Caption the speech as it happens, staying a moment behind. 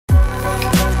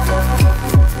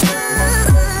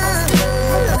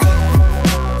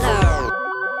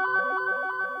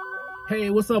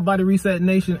what's up, Body Reset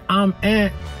Nation? I'm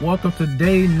Ant. Welcome to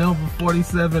day number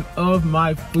 47 of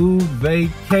my food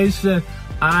vacation.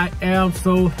 I am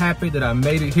so happy that I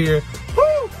made it here.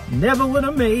 Woo! Never would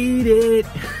have made it.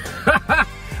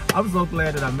 I'm so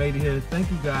glad that I made it here. Thank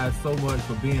you guys so much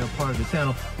for being a part of the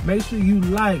channel. Make sure you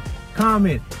like,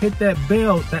 comment, hit that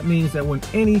bell. That means that when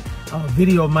any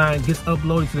video of mine gets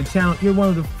uploaded to the channel, you're one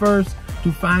of the first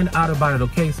to find out about it,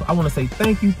 okay? So I want to say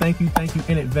thank you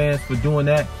in advance for doing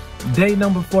that. Day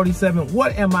number 47,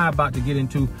 what am I about to get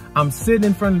into? I'm sitting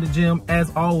in front of the gym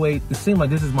as always. It seems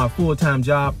like this is my full-time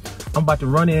job. I'm about to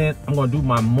run in. I'm going to do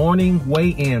my morning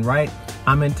weigh-in, right?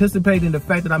 I'm anticipating the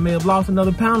fact that I may have lost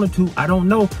another pound or two. I don't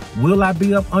know. Will I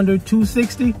be up under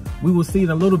 260? We will see in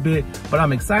a little bit, but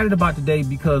I'm excited about today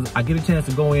because I get a chance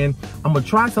to go in. I'm gonna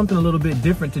try something a little bit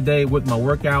different today with my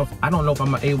workouts. I don't know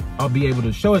if I'll be able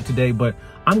to show it today, but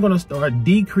I'm gonna start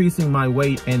decreasing my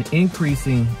weight and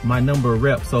increasing my number of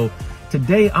reps. So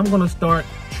today I'm gonna start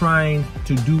trying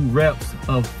to do reps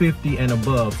of 50 and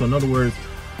above. So in other words,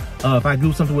 if I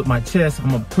do something with my chest,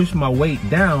 I'm gonna push my weight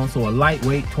down. So a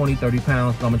lightweight, 20, 30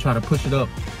 pounds. I'm gonna try to push it up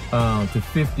to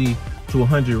 50 to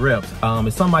 100 reps.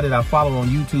 It's somebody that I follow on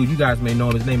YouTube. You guys may know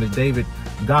him. His name is David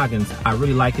Goggins. I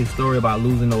really like his story about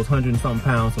losing those 100 and something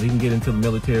pounds so he can get into the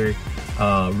military.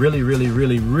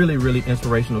 Really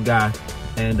inspirational guy.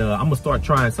 And I'm gonna start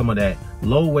trying some of that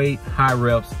low weight, high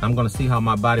reps. I'm gonna see how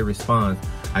my body responds.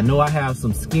 I know I have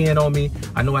some skin on me.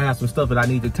 I know I have some stuff that I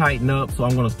need to tighten up. So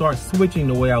I'm gonna start switching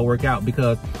the way I work out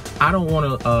because I don't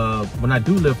wanna, when I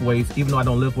do lift weights, even though I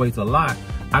don't lift weights a lot,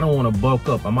 I don't wanna bulk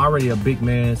up. I'm already a big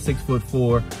man,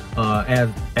 6'4".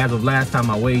 As of last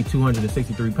time I weighed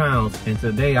 263 pounds. And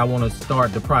today I wanna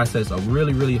start the process of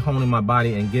really honing my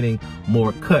body and getting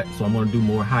more cut. So I'm gonna do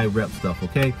more high rep stuff,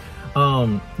 okay?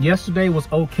 Yesterday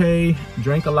was okay,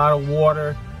 drank a lot of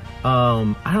water.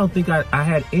 I don't think I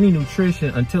had any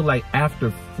nutrition until like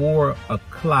after 4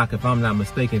 o'clock, if I'm not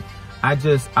mistaken.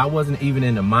 I wasn't even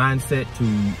in the mindset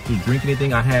to drink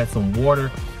anything. I had some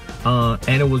water,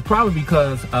 and it was probably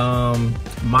because,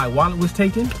 my wallet was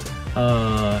taken.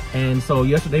 And so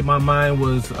yesterday my mind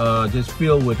was, just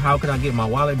filled with how can I get my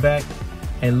wallet back?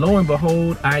 And lo and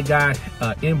behold, I got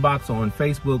an inbox on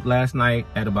Facebook last night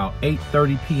at about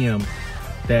 8:30 p.m.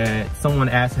 that someone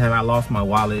asked have I lost my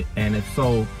wallet, and if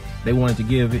so, they wanted to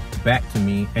give it back to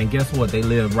me. And guess what? They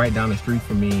live right down the street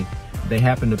from me. They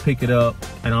happened to pick it up,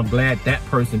 and I'm glad that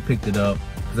person picked it up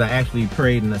because I actually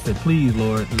prayed and I said, please,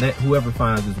 Lord, let whoever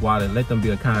finds this wallet, let them be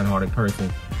a kind-hearted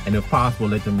person. And if possible,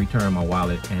 let them return my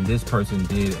wallet. And this person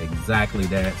did exactly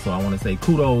that. So I want to say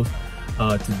kudos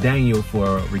to Daniel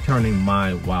for returning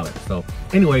my wallet. So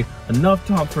anyway, enough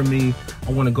talk for me.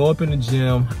 I want to go up in the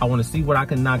gym. I want to see what I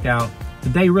can knock out.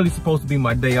 Today really supposed to be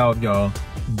my day off, y'all.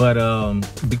 But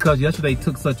because yesterday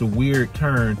took such a weird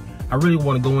turn, I really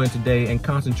want to go in today and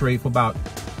concentrate for about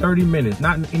 30 minutes,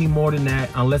 not any more than that,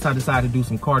 unless I decide to do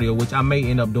some cardio, which I may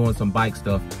end up doing some bike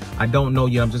stuff. I don't know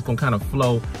yet. I'm just gonna kind of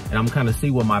flow and I'm kind of see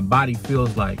what my body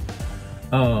feels like.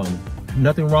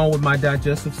 Nothing wrong with my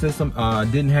digestive system.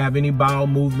 Didn't have any bowel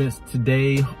movements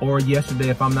today or yesterday,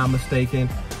 if I'm not mistaken.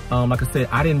 Like I said,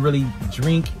 I didn't really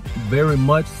drink very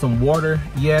much. Some water,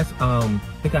 yes. I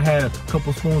think I had a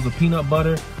couple spoons of peanut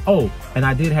butter. Oh, and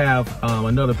I did have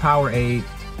another Powerade.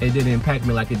 It didn't impact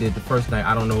me like it did the first night.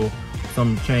 I don't know,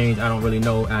 some change, I don't really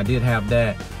know. And I did have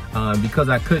that because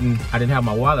I didn't have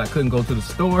my wallet. I couldn't go to the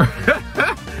store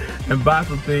and buy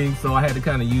some things, so I had to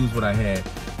kind of use what I had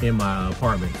in my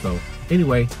apartment. So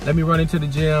anyway, let me run into the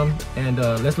gym and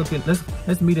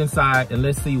let's meet inside and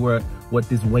let's see what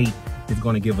this weight is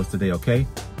going to give us today, okay?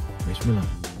 Wish me luck.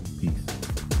 Peace.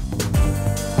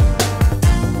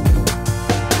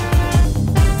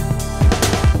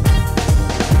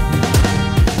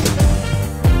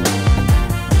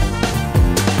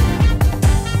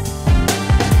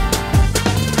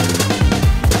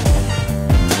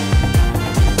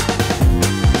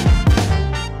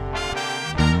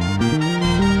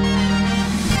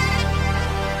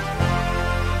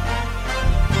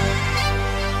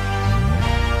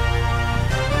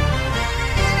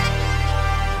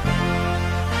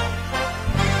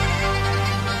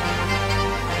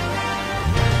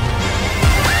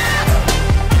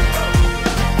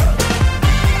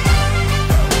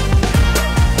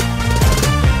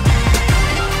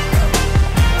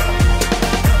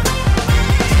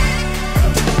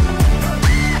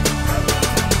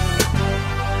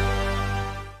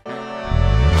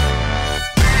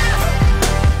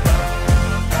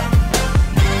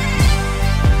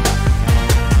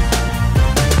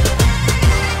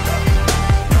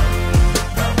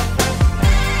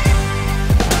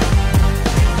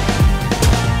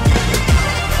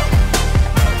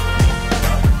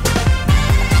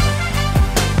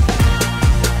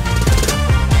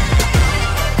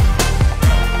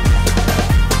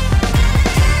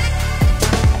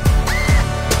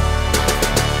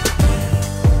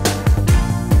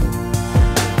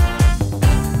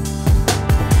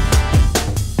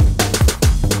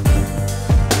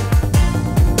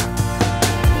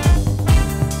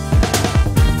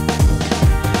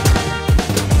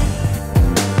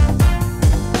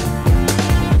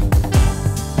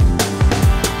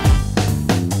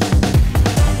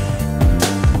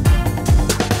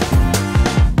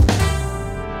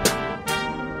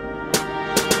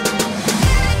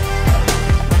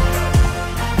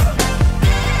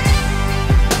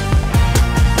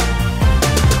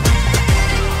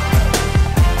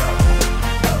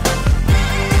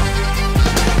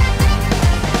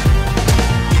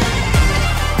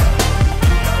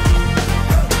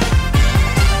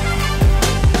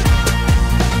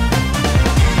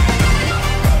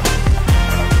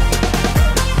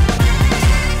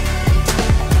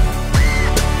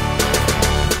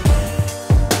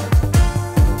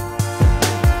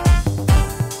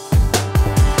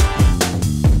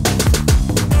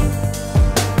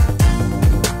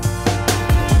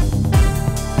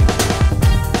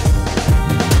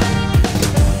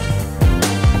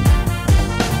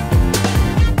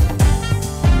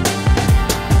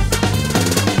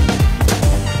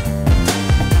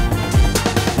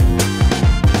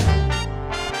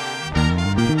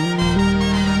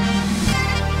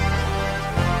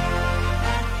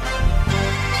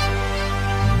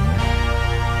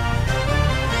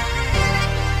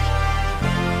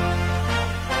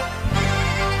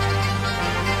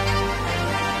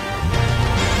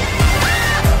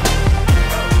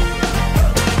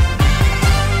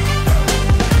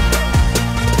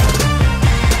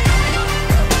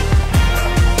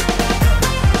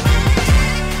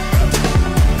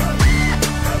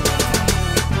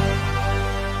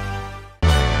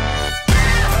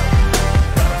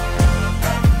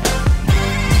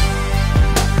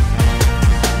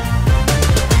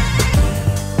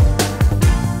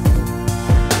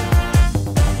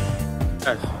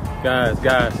 Guys,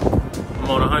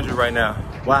 I'm on 100 right now.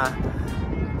 Why?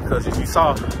 Because as you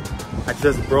saw, I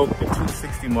just broke the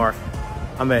 260 mark.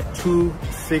 I'm at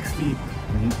 260,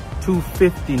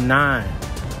 259.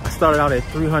 I started out at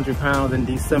 300 pounds in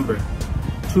December.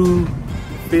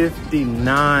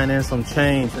 259 and some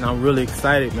change, and I'm really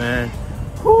excited, man.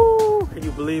 Woo! Can you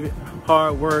believe it?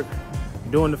 Hard work,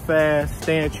 doing the fast,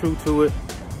 staying true to it,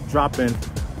 dropping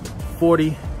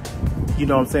 40, you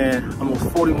know what I'm saying, almost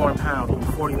 41 pounds,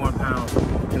 over 41 pounds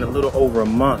in a little over a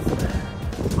month, man.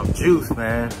 I'm juiced,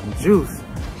 man, I'm juiced.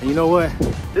 And you know what?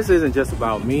 This isn't just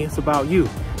about me, it's about you.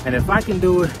 And if I can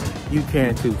do it, you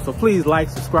can too. So please like,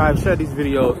 subscribe, share these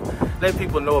videos. Let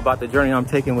people know about the journey I'm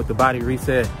taking with the Body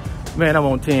Reset. Man, I'm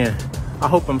on 10. I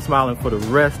hope I'm smiling for the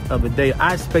rest of the day.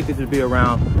 I expected to be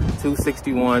around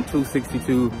 261,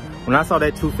 262. When I saw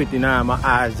that 259, my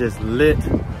eyes just lit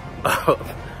up.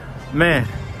 Man,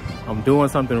 I'm doing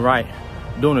something right.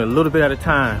 Doing it a little bit at a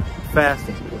time,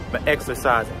 fasting, but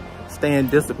exercising, staying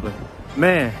disciplined.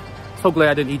 Man, so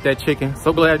glad I didn't eat that chicken.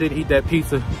 So glad I didn't eat that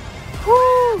pizza.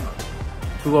 Woo!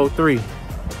 203,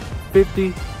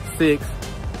 56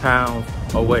 pounds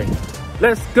away.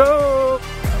 Let's go!